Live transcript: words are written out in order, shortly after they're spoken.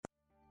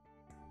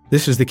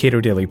This is the Cato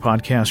Daily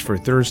Podcast for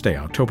Thursday,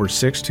 October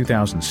 6,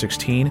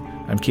 2016.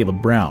 I'm Caleb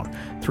Brown.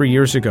 3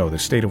 years ago, the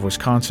state of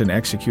Wisconsin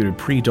executed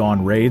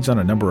pre-dawn raids on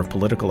a number of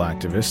political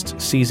activists,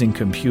 seizing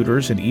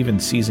computers and even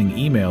seizing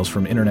emails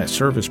from internet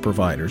service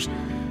providers.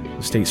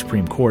 The state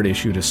Supreme Court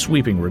issued a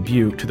sweeping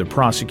rebuke to the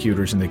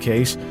prosecutors in the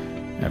case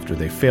after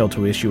they failed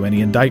to issue any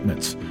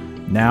indictments.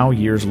 Now,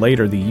 years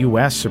later, the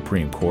U.S.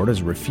 Supreme Court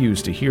has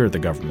refused to hear the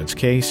government's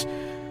case,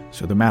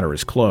 so the matter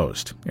is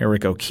closed.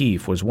 Eric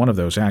O'Keefe was one of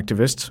those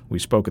activists. We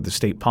spoke at the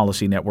State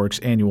Policy Network's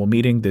annual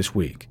meeting this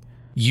week.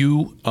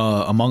 You,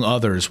 among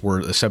others,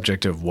 were the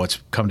subject of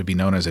what's come to be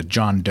known as a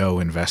John Doe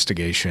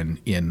investigation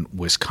in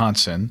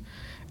Wisconsin.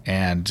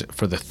 And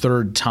for the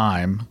third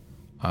time,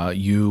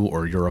 you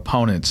or your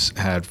opponents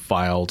had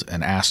filed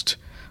and asked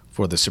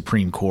for the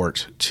Supreme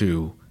Court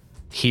to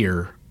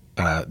hear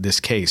this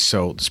case.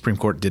 So the Supreme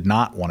Court did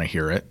not want to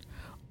hear it.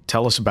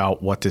 Tell us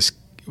about what this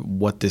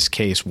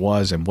case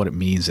was and what it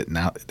means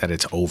that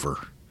it's over.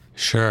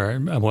 Sure.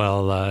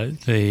 Well,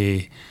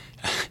 this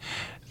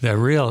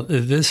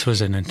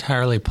was an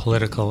entirely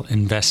political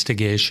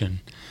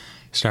investigation.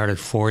 Started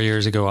 4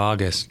 years ago,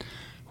 August,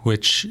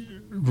 which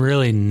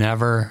really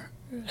never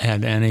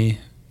had any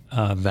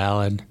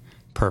valid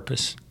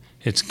purpose.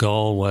 Its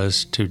goal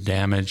was to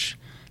damage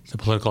the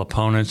political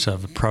opponents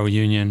of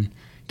pro-union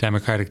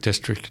Democratic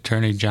District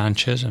Attorney John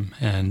Chisholm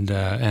and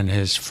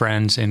his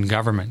friends in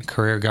government,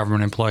 career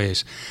government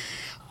employees.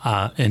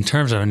 In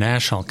terms of a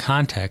national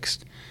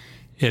context,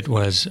 it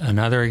was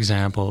another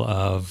example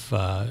of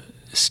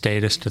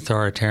statist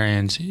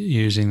authoritarians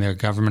using their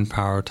government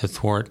power to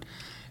thwart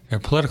their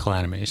political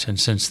enemies. And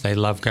since they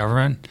love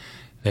government,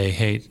 they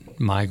hate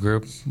my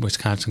group,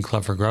 Wisconsin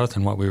Club for Growth,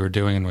 and what we were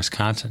doing in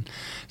Wisconsin.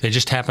 They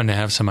just happened to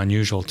have some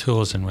unusual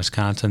tools in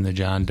Wisconsin, the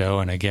John Doe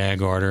and a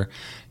gag order,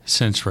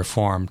 since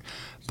reformed.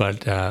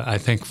 But I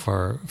think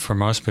for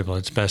most people,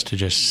 it's best to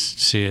just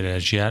see it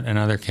as yet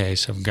another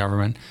case of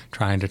government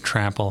trying to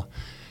trample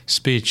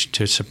speech,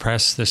 to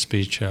suppress the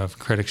speech of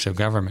critics of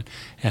government.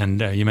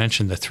 And you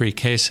mentioned the three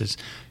cases.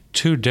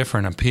 Two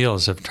different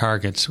appeals of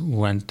targets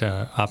went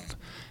up,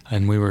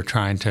 and we were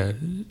trying to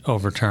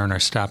overturn or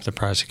stop the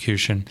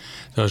prosecution.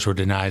 Those were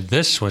denied.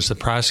 This was the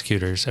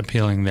prosecutors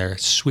appealing their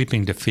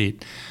sweeping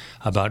defeat.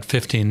 About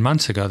 15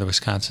 months ago, the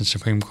Wisconsin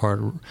Supreme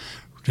Court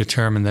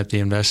determined that the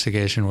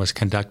investigation was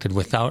conducted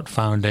without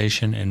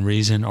foundation in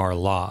reason or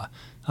law,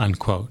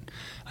 unquote.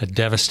 A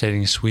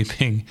devastating,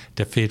 sweeping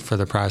defeat for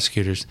the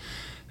prosecutors.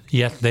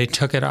 Yet they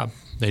took it up.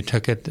 They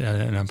took it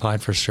and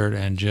applied for cert,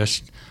 and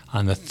just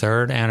on the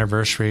third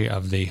anniversary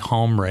of the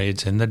home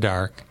raids in the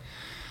dark,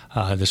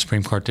 the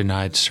Supreme Court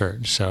denied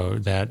cert. So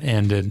that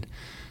ended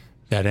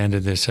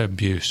this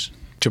abuse.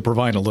 To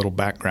provide a little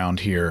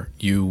background here,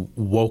 you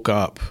woke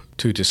up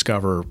to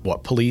discover,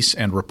 police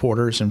and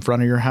reporters in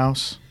front of your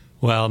house?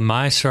 Well,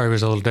 my story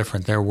was a little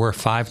different. There were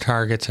 5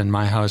 targets, and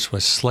my house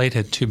was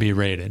slated to be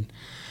raided.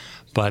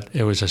 But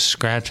it was a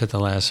scratch at the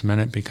last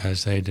minute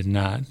because they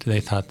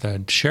thought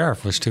the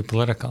sheriff was too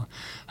political.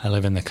 I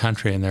live in the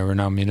country, and there were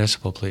no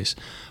municipal police.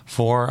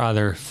 4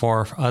 other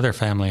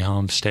family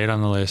homes stayed on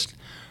the list,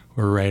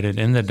 were raided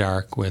in the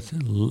dark with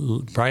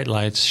bright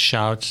lights,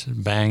 shouts,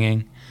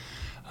 banging,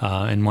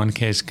 in one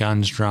case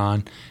guns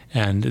drawn.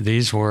 And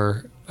these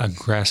were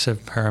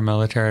aggressive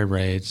paramilitary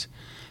raids.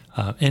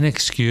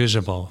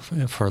 Inexcusable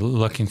for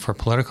looking for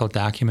political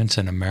documents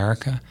in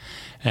America.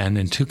 And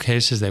in 2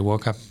 cases, they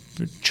woke up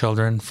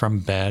children from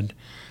bed.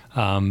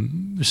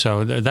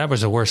 So that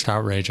was the worst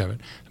outrage of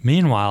it.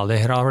 Meanwhile, they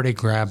had already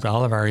grabbed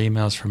all of our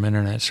emails from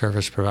internet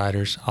service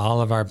providers,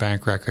 all of our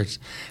bank records.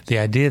 The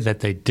idea that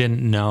they didn't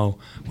know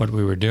what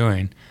we were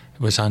doing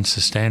was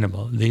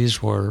unsustainable.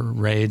 These were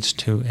raids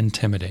to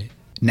intimidate.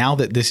 Now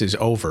that this is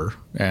over,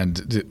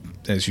 and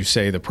as you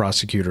say, the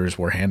prosecutors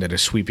were handed a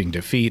sweeping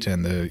defeat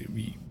and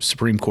the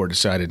Supreme Court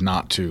decided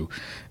not to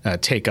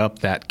take up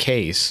that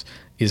case,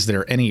 is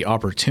there any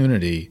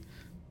opportunity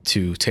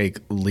to take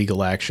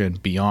legal action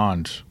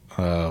beyond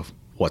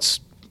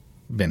what's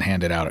been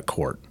handed out at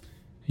court?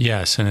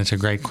 Yes, and it's a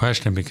great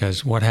question,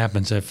 because what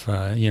happens if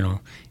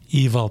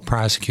evil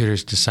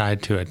prosecutors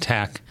decide to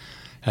attack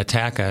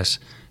us?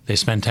 They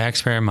spend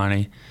taxpayer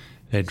money.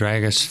 They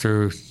drag us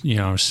through,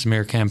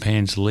 smear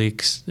campaigns,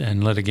 leaks,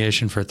 and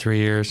litigation for 3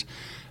 years.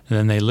 And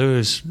then they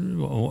lose.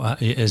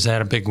 Is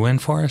that a big win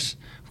for us?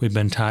 We've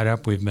been tied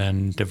up. We've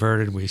been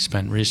diverted. We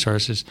spent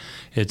resources.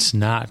 It's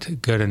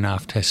not good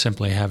enough to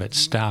simply have it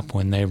stop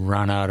when they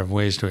run out of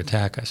ways to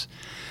attack us.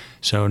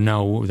 So,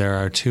 no, there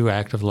are 2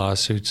 active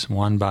lawsuits,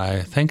 one by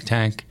a think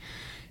tank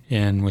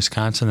in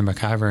Wisconsin. The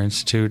MacIver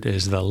Institute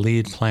is the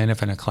lead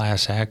plaintiff in a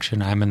class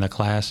action. I'm in the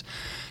class.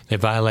 They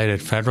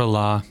violated federal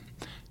law,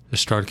 the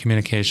Stored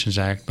Communications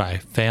Act, by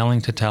failing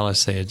to tell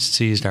us they had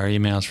seized our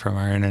emails from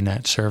our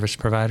internet service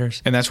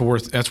providers. And that's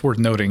worth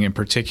noting in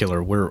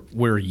particular.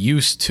 We're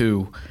used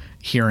to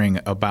hearing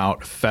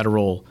about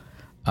federal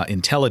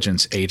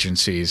intelligence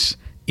agencies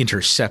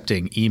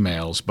intercepting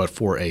emails, but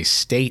for a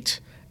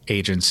state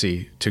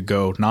agency to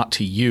go not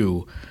to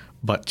you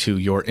but to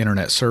your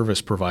internet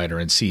service provider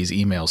and seize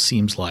emails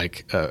seems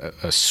like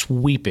a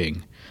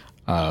sweeping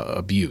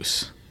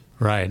abuse.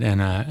 Right,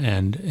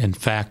 and in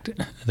fact,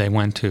 they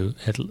went to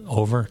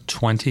over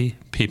 20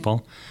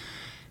 people.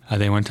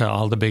 They went to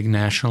all the big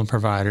national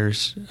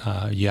providers,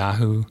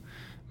 Yahoo,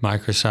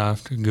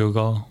 Microsoft,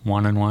 Google,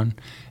 1&1,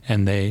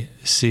 and they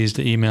seized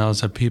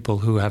emails of people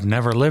who have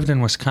never lived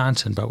in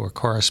Wisconsin but were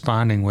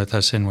corresponding with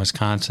us in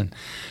Wisconsin.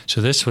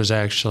 So this was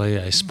actually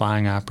a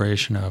spying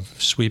operation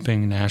of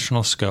sweeping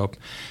national scope,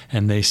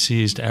 and they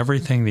seized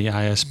everything the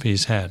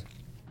ISPs had.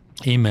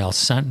 Emails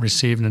sent,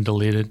 received, and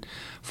deleted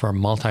for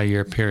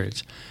multi-year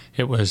periods.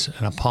 It was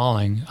an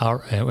appalling,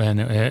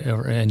 and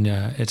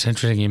it's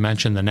interesting you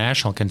mentioned the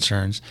national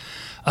concerns.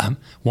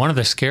 One of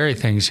the scary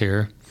things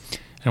here,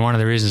 and one of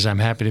the reasons I'm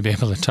happy to be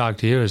able to talk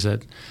to you, is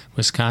that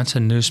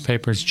Wisconsin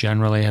newspapers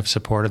generally have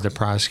supported the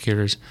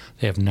prosecutors.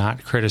 They have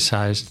not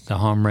criticized the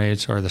home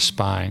raids or the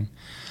spying.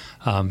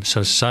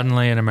 So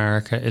suddenly in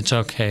America, it's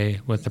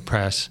okay with the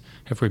press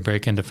if we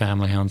break into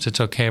family homes.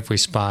 It's okay if we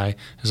spy,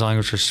 as long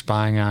as we're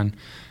spying on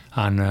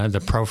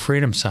the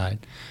pro-freedom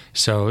side.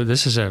 So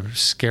this is a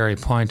scary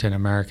point in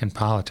American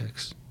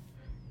politics.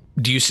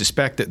 Do you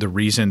suspect that the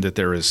reason that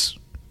there is,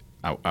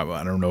 I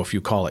don't know if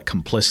you call it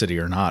complicity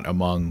or not,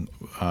 among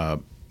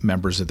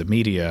members of the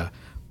media,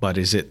 but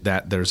is it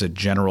that there's a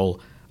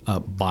general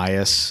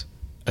bias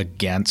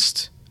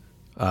against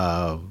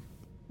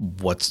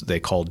what they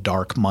call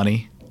dark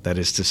money? That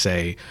is to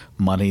say,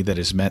 money that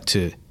is meant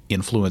to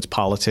influence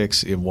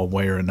politics in one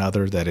way or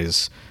another, that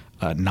is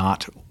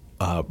not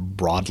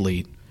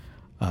broadly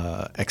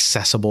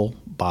accessible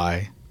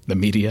by the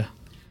media?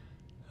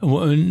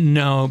 Well,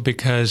 no,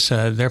 because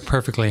they're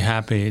perfectly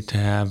happy to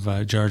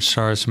have George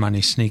Soros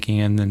money sneaking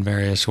in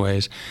various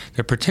ways.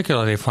 They're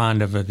particularly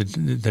fond of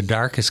the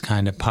darkest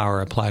kind of power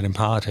applied in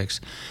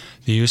politics,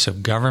 the use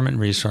of government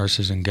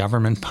resources and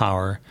government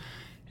power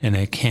in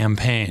a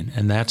campaign,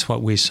 and that's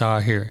what we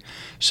saw here.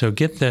 So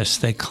get this,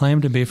 they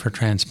claim to be for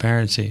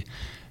transparency.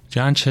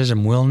 John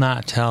Chisholm will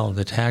not tell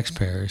the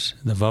taxpayers,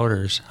 the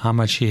voters, how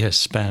much he has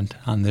spent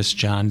on this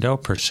John Doe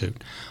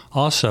pursuit.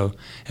 Also,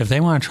 if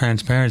they want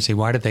transparency,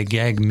 why did they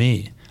gag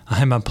me?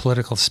 I'm a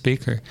political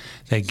speaker.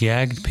 They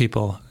gagged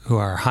people who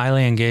are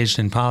highly engaged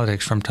in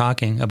politics from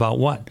talking about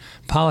what?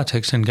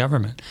 Politics and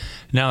government.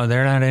 No,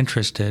 they're not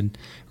interested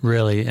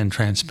really in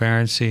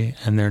transparency,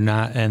 and they're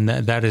not, and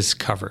that is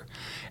cover.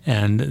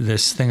 And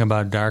this thing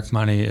about dark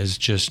money is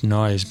just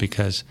noise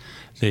because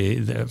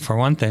for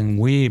one thing,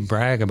 we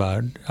brag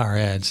about our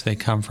ads. They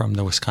come from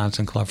the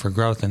Wisconsin Club for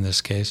Growth in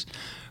this case.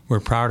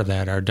 We're proud of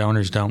that. Our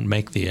donors don't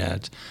make the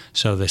ads.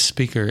 So the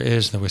speaker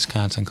is the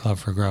Wisconsin Club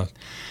for Growth.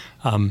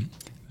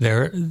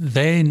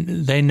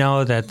 They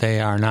know that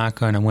they are not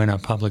going to win a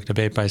public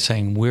debate by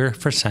saying we're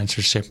for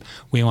censorship.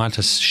 We want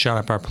to shut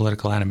up our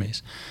political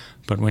enemies.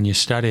 But when you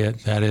study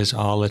it, that is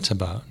all it's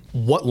about.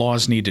 What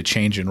laws need to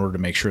change in order to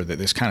make sure that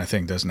this kind of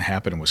thing doesn't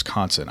happen in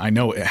Wisconsin? I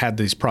know had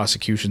these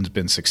prosecutions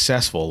been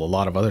successful, a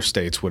lot of other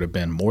states would have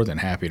been more than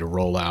happy to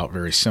roll out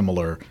very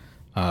similar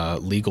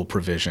legal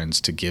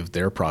provisions to give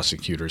their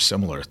prosecutors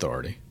similar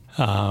authority.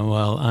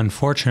 Well,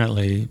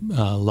 unfortunately,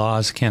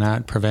 laws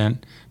cannot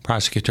prevent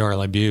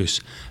prosecutorial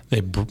abuse.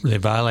 They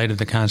violated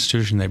the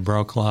Constitution. They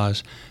broke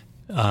laws.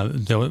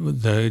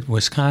 The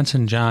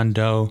Wisconsin John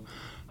Doe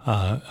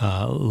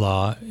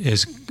law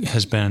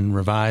has been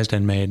revised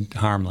and made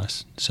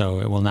harmless,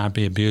 so it will not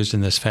be abused in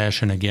this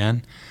fashion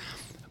again,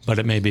 but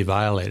it may be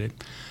violated.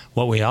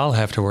 What we all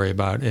have to worry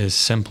about is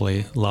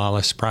simply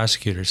lawless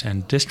prosecutors,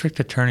 and district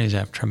attorneys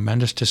have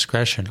tremendous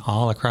discretion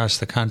all across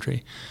the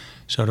country.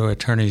 So do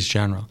attorneys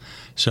general.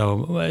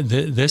 So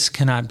this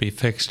cannot be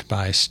fixed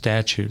by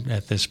statute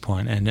at this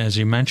point. And as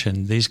you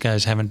mentioned, these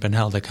guys haven't been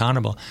held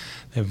accountable.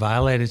 They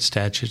violated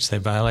statutes. They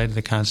violated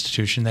the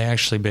Constitution. They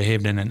actually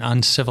behaved in an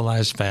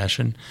uncivilized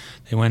fashion.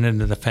 They went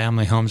into the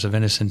family homes of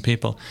innocent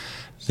people.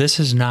 This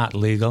is not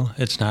legal.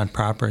 It's not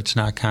proper. It's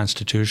not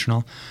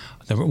constitutional.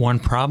 The one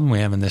problem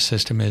we have in this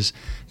system is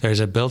there's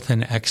a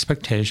built-in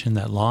expectation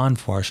that law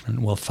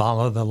enforcement will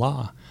follow the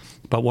law.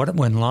 But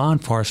when law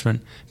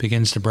enforcement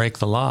begins to break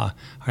the law,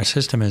 our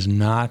system has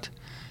not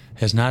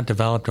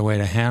developed a way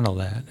to handle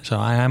that. So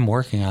I am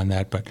working on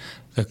that, but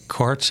the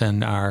courts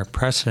and our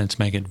precedents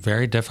make it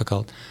very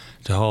difficult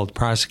to hold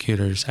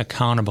prosecutors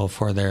accountable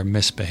for their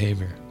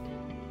misbehavior.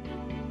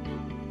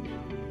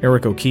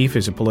 Eric O'Keefe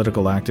is a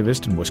political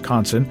activist in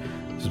Wisconsin.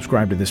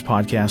 Subscribe to this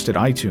podcast at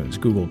iTunes,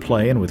 Google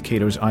Play, and with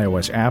Cato's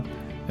iOS app,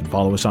 and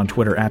follow us on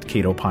Twitter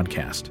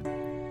 @CatoPodcast.